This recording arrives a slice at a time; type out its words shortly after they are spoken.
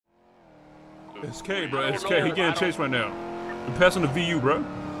It's K, bro. It's K. He getting chased right now. We're passing the VU, bro.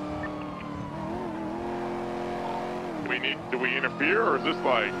 Do we interfere, or is this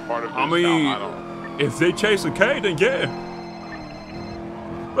like part of this? I mean, if they chasing K, then yeah.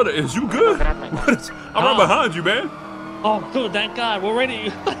 Brother, is you good? I'm right behind you, man. Oh, good, thank God. We're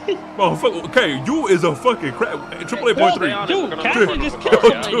ready. Oh, fuck. Okay, you is a fucking crap. 888.3. Dude, Captain just killed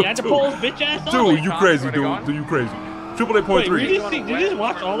him. You had to pull his bitch ass off. Dude, you crazy, dude. Dude, you crazy. 888.3. Wait, did you just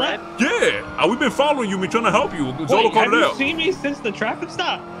watch all that? Yeah, we've been following you. We're trying to help you. Zolo called it out. Have you seen me since the traffic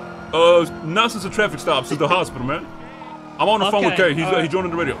stop? Not since the traffic stop, since the hospital, man. I'm on the phone with K. He's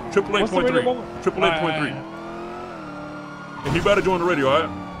joining the radio. 888.3. 888.3. And he better join the radio, all right?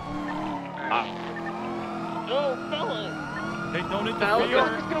 Yo, fellas. Hey, don't interfere.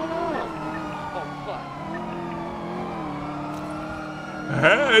 What's going on? Oh, fuck.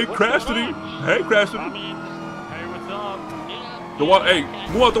 Hey, Crashity. Hey, Crashity. Hey, what's up? Hey,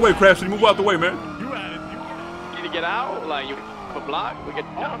 move out the way, Crashity. Move out the way, man. You at it. You need to get out? Like, you have a block? We get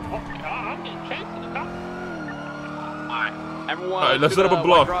down. I'm getting chased in the car. Alright. Everyone, all right, let's set up a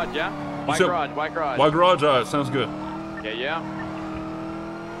block. White garage, yeah? White garage. White garage? All right, sounds good. Yeah.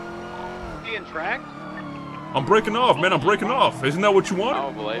 Being tracked? I'm breaking off, man. I'm breaking off. Isn't that what you want?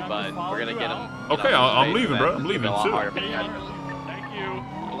 Probably, but we're gonna get him. Okay, I'm leaving, bro. I'm leaving, too. Thank you.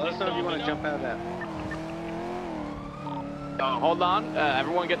 Let us know if you want to jump out of that. Hold on.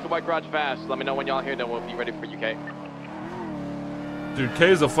 Everyone get to White Garage fast. Let me know when y'all here, then we'll be ready for UK. Dude, K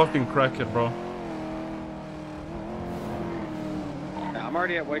is a fucking crackhead, bro. I'm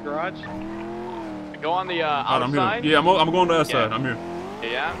already at White Garage. Go on the outside. Yeah, I'm going to that side. I'm here.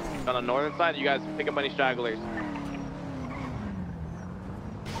 Yeah, on the northern side. You guys pick up any stragglers.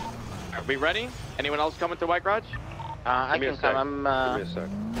 Are we ready? Anyone else coming to White Garage? I can come. I'm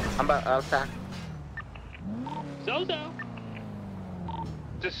about outside. Zozo.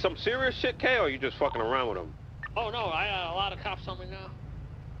 Just some serious shit, K, or you just fucking around with him? Oh, no, I got a lot of cops on me now.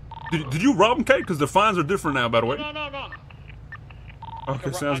 Did you rob him, K? Because the fines are different now, by the way. No.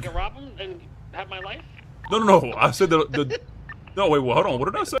 Okay, sounds good. I can rob him and have my life? No. I said the no, wait, well, hold on.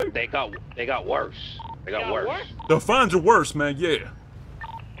 What did I say? They got worse. They got worse. The fines are worse, man. Yeah.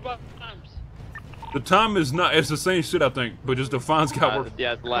 What about times? The time is not. It's the same shit, I think, but just the fines got worse.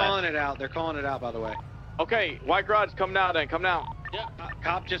 Yeah, it's They're calling it out. They're calling it out, by the way. Okay, White Garage, come now then. Come now. Yeah.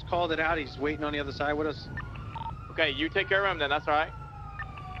 Cop just called it out. He's waiting on the other side with us. Okay, you take care of him then. That's all right.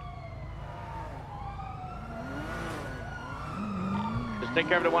 Just take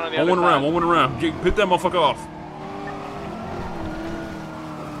care of the one on the other side. One around. Hit that motherfucker off.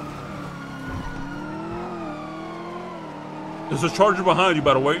 There's a Charger behind you,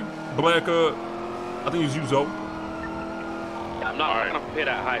 by the way. Black, I think it's you, Zolo. I'm not gonna hit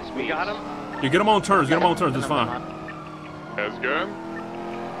at high speed. We got him? Yeah, get him on turns. It's fine. That's good.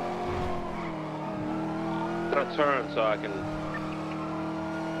 Gonna turn so I can.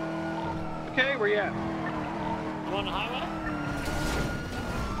 Okay, where you at? You on the highway?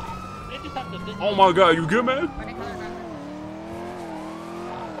 They just have to... Oh my God, you good, man?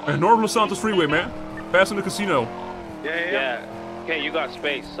 And North Los Santos Freeway, man. Passing the casino. Yeah. Okay, you got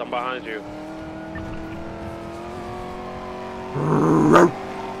space. I'm behind you.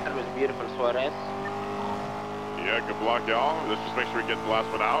 That was beautiful, Suarez. Yeah, good block, y'all. Let's just make sure we get the last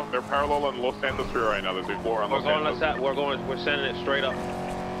one out. They're parallel on Los Santos Freeway right now. There's a 4 on Los Santos. We're sending it straight up.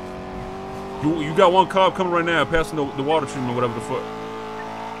 You got one cop coming right now, passing the water treatment, whatever the fuck.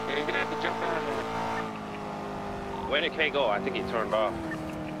 Where did K go? I think he turned off.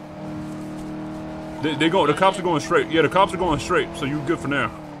 They go. The cops are going straight. Yeah, the cops are going straight. So you good for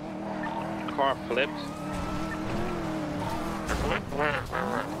now. Car flipped.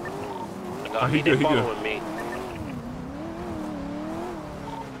 He good. Following me.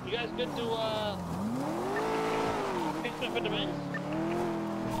 You guys good to, fix me for the maze?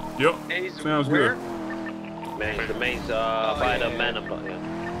 Yep. Sounds good. The maze, by the man.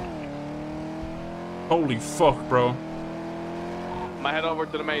 Holy fuck, bro. I'm gonna head over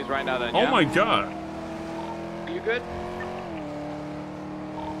to the maze right now then. Oh yeah? my God. You good?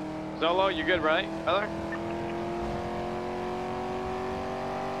 Zolo, you good, right, brother?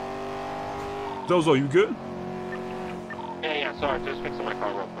 Zozo, you good? Yeah, sorry, just fixing my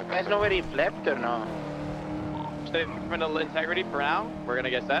car real quick. Guys know where he flipped or no? Stay for the integrity for now. We're gonna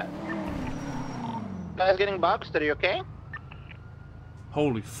guess that. Guys getting boxed, are you okay?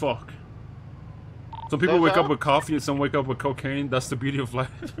 Holy fuck. Some people wake up with coffee and some wake up with cocaine. That's the beauty of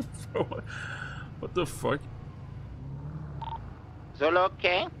life. What the fuck? Zolo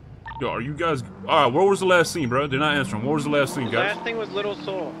okay? Yo, are you guys... Alright, where was the last scene, bro? They're not answering. What was the last scene, guys? Last thing was Little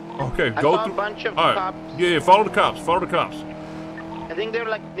Soul. Okay, I go saw through... a bunch of Alright. cops. Yeah, follow the cops. Follow the cops. I think they're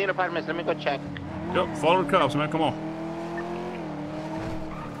like near apartments. Let me go check. Yep, follow the cops, man. Come on.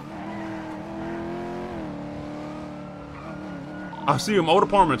 I see them. Old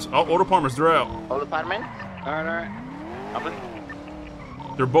apartments. Old apartments. They're out. Old apartments? All right. Open.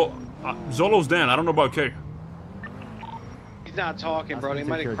 They're both. Zolo's down. I don't know about K. He's not talking, bro. He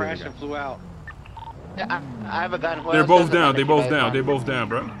might have crashed and flew out. Yeah, I have a gun. They're both down. They both down. They both down,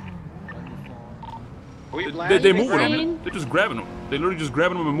 bro. They moving them. They're just grabbing them. They literally just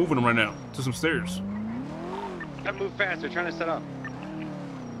grabbing them and moving them right now to some stairs. Gotta move fast. They're trying to set up.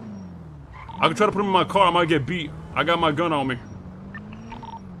 I can try to put them in my car. I might get beat. I got my gun on me.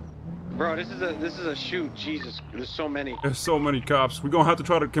 Bro, this is a shoot. Jesus, there's so many. There's so many cops. We're gonna have to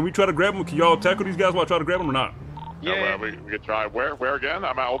try to. Can we try to grab them? Can y'all tackle these guys while I try to grab them or not? Yeah. We could try. Where again?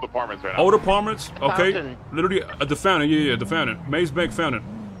 I'm at Old Apartments right now. Old apartments. Okay. Fountain. Literally at the fountain. Yeah, the fountain. Maze Bank Fountain.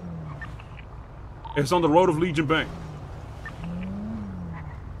 It's on the road of Legion Bank.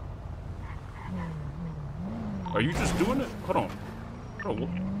 Are you just doing it? Hold on. Hold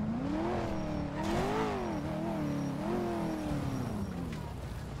on.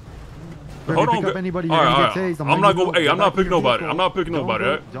 Hold on. Anybody, all right. I'm not going. Hey, I'm not picking nobody. I'm not picking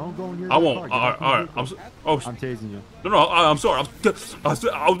nobody. Don't go near I won't. All right. I'm tasing you. No. I'm sorry. I was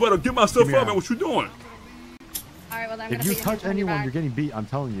about to get myself up, man. What you doing? Alright, well, then I'm if you touch anyone, you're getting beat. I'm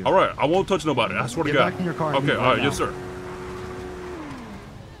telling you. All right. I won't touch nobody. I swear to God. Get back in your car. Okay. All right. Yes, sir.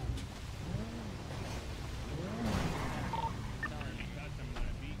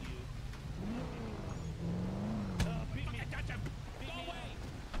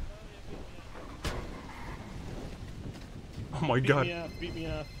 Oh my God. Beat me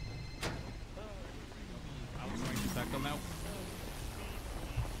up. I was trying to back them out.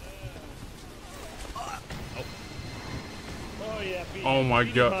 Oh yeah, beat Oh my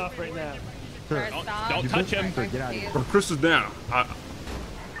him God. off right now. Don't touch him. Get out of here. Bro, Chris is down.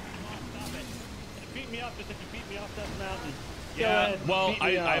 Beat me up just like you beat me off that mountain. Yeah, well, beat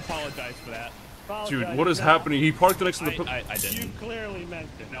me I up. apologize for that. Dude, what is happening? He parked next to the. I didn't. You clearly meant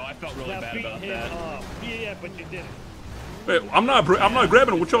it. No, I felt really Now bad beat about him that. up. Yeah, but you didn't. Hey, I'm not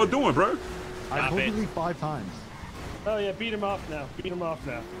grabbing him. What y'all doing, bro? I told you 5 times. Oh yeah, beat him off now. Beat him off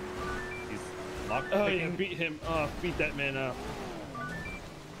now. He's locked. Oh yeah, beat him up. Beat that man up.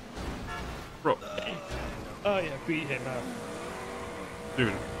 Bro. Oh yeah, beat him up.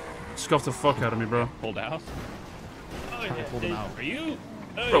 Dude, scuff the fuck out of me, bro. Pulled out. Oh yeah, Pull them out. Are you?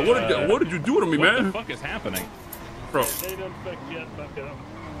 Oh, Bro, yeah. what did you do to me, What man? the fuck is happening? Bro, They don't fuck yet, fuck it up.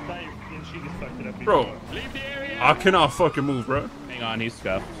 And she just fucked it up. bro, Leave the area. I cannot fucking move, bro. Hang on, he's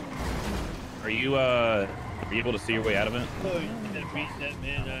scuffed. Are you able to see your way out of it? Oh, you beat that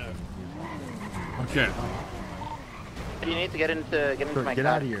man up. I can't. You need to get into my Get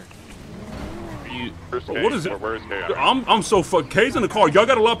car. out of here. Are you? Where's Bro, Kay? what is it? Where's Kay? I'm so fucked. K's in the car. Y'all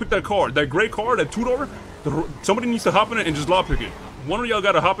gotta lockpick that car. That gray car, that 2-door. Somebody needs to hop in it and just lockpick it. One of y'all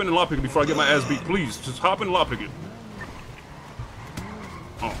gotta hop in and lockpick it before I get my ass beat. Please, just hop in and lockpick it.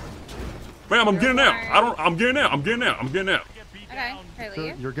 Oh. Ma'am, I'm getting out. I'm getting out. I'm getting out. I'm getting out. Okay, okay,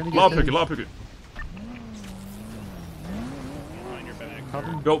 leave. You're gonna get Lockpick it. Lockpick it. Behind your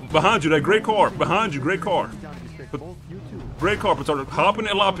back. Go behind you. That gray car. Behind you. Gray car. Gray car. Potato. Hop in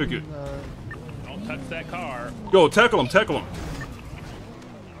and lockpick it. Don't touch that car. Go. Tackle him. Tackle him.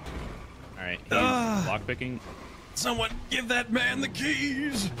 All right. He's lockpicking. Someone give that man the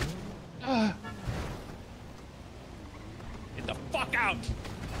keys. Get the fuck out.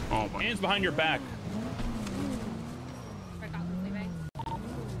 Oh my. Hands behind your back.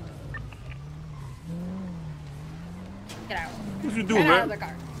 Get out. What you doing, Get out of man? the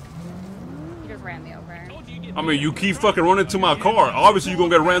car. You just ran me over. I mean, you keep fucking running to my car. Obviously, you're gonna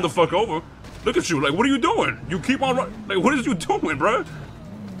get ran the fuck over. Look at you. Like, what are you doing? You keep on running. Like, what is you doing, bro?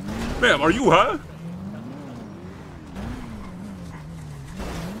 Ma'am, are you high?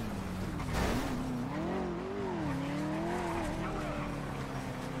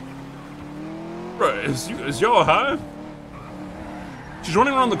 Bro, is y'all high? She's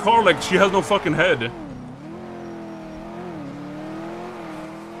running around the car like she has no fucking head.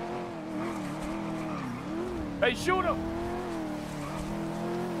 Hey, shoot him!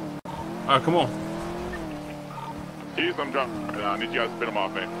 Alright, come on. Keys, I'm jumping. I need you guys to spin them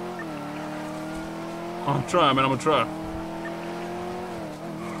off me. I'm trying, man. I'm gonna try.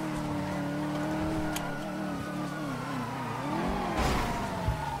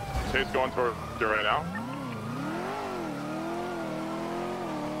 Chase going toward you right now.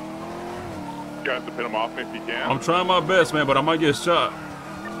 You guys to pin them off me if you can. I'm trying my best, man, but I might get shot.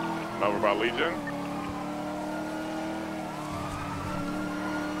 Over by Legion.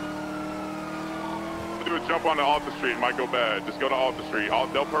 do a jump on the Alta Street. It might go bad. Just go to Alta Street.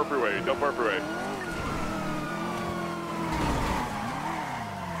 Del Per Freeway. Del Per Freeway.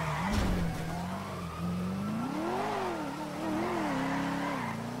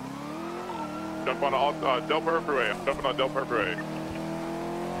 Jump on the Del Per Freeway. I'm jumping on Del Per Freeway.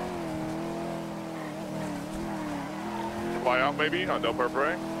 Fly out maybe on Del Per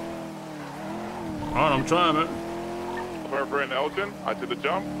Freeway. Alright, I'm trying, man. Del Per Freeway in Elgin. I did the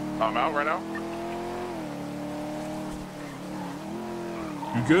jump. I'm out right now.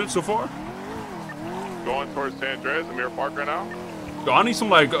 You good so far? Going towards San Andreas and Mirror Park right now. Yo, I need some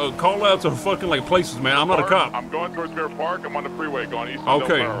like call outs of fucking like places, man. I'm not a cop. I'm going towards Mirror Park. I'm on the freeway going east. On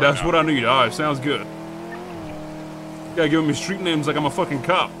Okay, Del Per that's right what I need. All right, sounds good. You gotta give me street names like I'm a fucking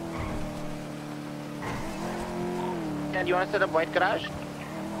cop. And you want to set up white garage?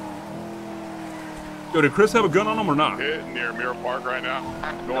 Yo, did Chris have a gun on him or not? Hit near Mirror Park right now.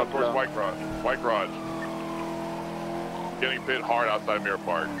 Going towards White Garage. White Garage. Getting hit hard outside Mirror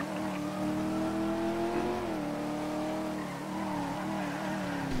Park.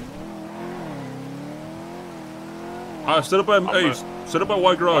 All right, set up at set up at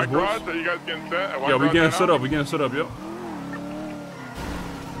White Garage, boys. White Garage? Are you guys getting set? At White Yeah, we Garage getting right set now? up. We getting set up. Yep.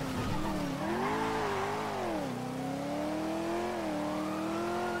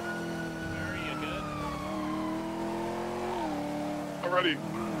 Ready.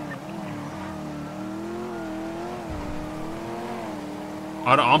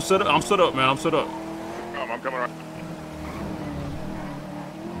 I'm set up. I'm set up, man. I'm set up. I'm coming right.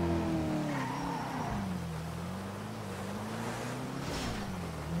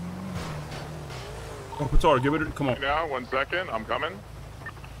 Oh, Petard, give it. Come on. Now, 1 second. I'm coming.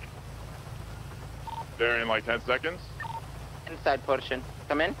 There in like 10 seconds. Inside portion.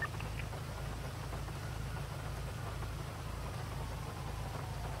 Come in.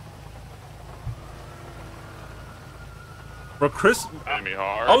 Bro, Chris. Enemy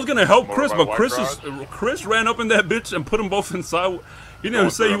hard. I was gonna help More Chris, by but White Chris ran up in that bitch and put them both inside. He didn't Going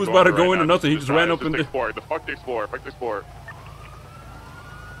say through, he I'm was going about to through go right in or now. nothing. He just ran up in there. Explore. The fuck the Explorer. Fuck the Explorer.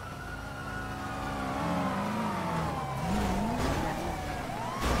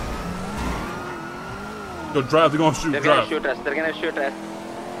 Yo, drive. They're gonna shoot. They're Drive. gonna shoot us. They're gonna shoot us.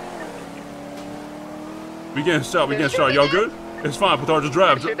 We getting shot. We getting shot. Y'all good? It's fine. Petard, just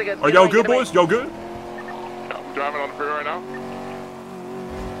drive. Shoot again. Are Get y'all away, good, get away. boys? Y'all good? I'm driving on the freeway right now.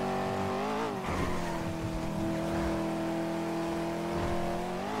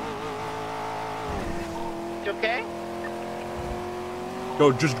 You okay?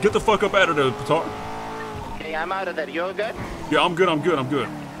 Yo, just get the fuck up out of there, Petard. Okay, I'm out of there. You all good? Yeah, I'm good. I'm good. I'm good.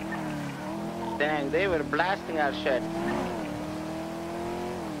 Dang, they were blasting our shit.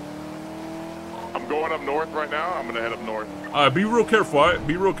 I'm going up north right now. I'm gonna head up north. All right, be real careful. All right,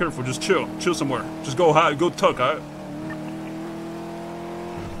 be real careful. Just chill. Chill somewhere. Just go high. Go tuck. All right.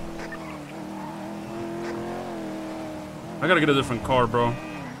 I gotta get a different car, bro.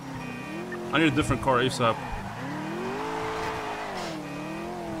 I need a different car ASAP.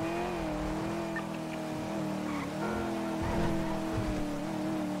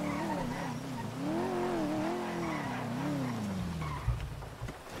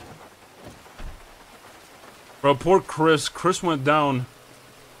 Bro, poor Chris. Chris went down.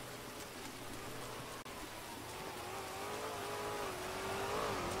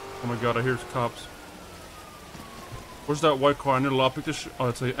 Oh my god, I hear cops. Where's that white car? I need to pick this shit. Oh,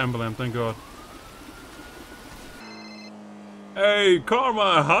 it's an emblem, thank god. Hey,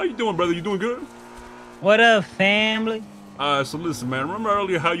 Karma, how you doing, brother? You doing good? What up, family? So listen, man. Remember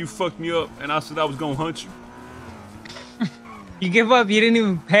earlier how you fucked me up and I said I was gonna hunt you? You give up? You didn't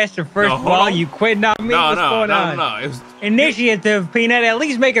even pass your first ball? You quitting on me? What's going on? No. Initiative, Peanut. At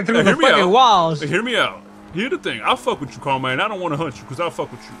least make it through the fucking walls. Hear me out. Here's the thing. I fuck with you, Karma, and I don't want to hunt you because I fuck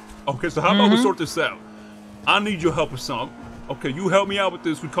with you. Okay, so how about we sort this out? I need your help with something. Okay, you help me out with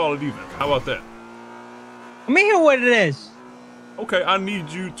this. We call it even. How about that? Let me hear what it is. Okay, I need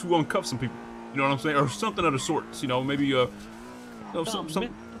you to uncuff some people. You know what I'm saying? Or something of the sorts. You know, maybe some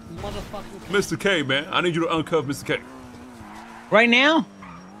Mr. K, man. I need you to uncuff Mr. K. Right now?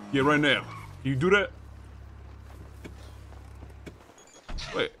 Yeah, right now. Can you do that?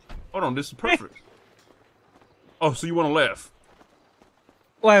 Wait, hold on. This is perfect. Oh, so you want to laugh?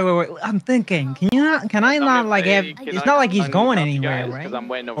 Wait. I'm thinking. Can I not like have? It's not like he's going anywhere, right? Because I'm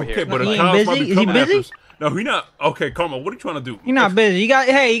waiting over Okay, here. but he ain't busy. Is he busy? No, he not. Okay, Karma, what are you trying to do? He's not busy. He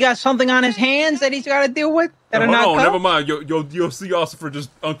got something on his hands that he's got to deal with. That Hold are not on, cuffed? never mind. You'll see Ossifer just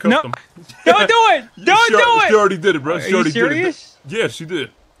uncuff No. them. Don't do it! Don't do it! She already did it, bro. She Are already you serious? did it. Yeah, she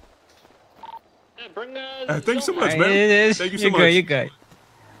did. Bring Thank you so much, Alright, man. it is. Thank you so You're much. good. You're good.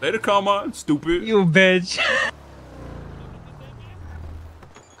 Later, come on, stupid. You bitch.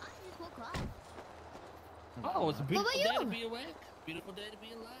 Oh, it's a beautiful day to be awake. Beautiful day to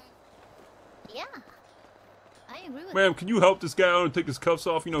be alive. Yeah. I agree with Ma'am, can you help this guy out and take his cuffs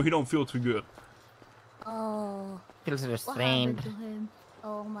off? You know, he don't feel too good. Oh. Feels What restrained. happened to him?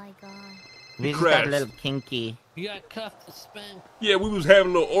 Oh my god. We just crashed. got a little kinky. You got cuffed to spank. Yeah, we was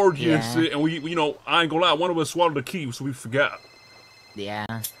having a little orgy and Yeah. shit, and we, you know, I ain't gonna lie, one of us swallowed the key, so we forgot. Yeah.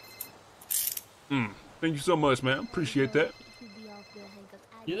 Thank you so much, man. Appreciate that.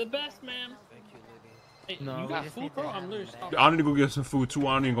 You're the best, man. Hey, No, you we got just food, need bro? to I'm have literally that. I need to go get some food too.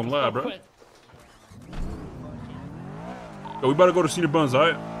 I ain't even gonna lie, bro. Quit. Yo, we about to go to Cedar Buns,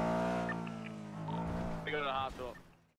 alright?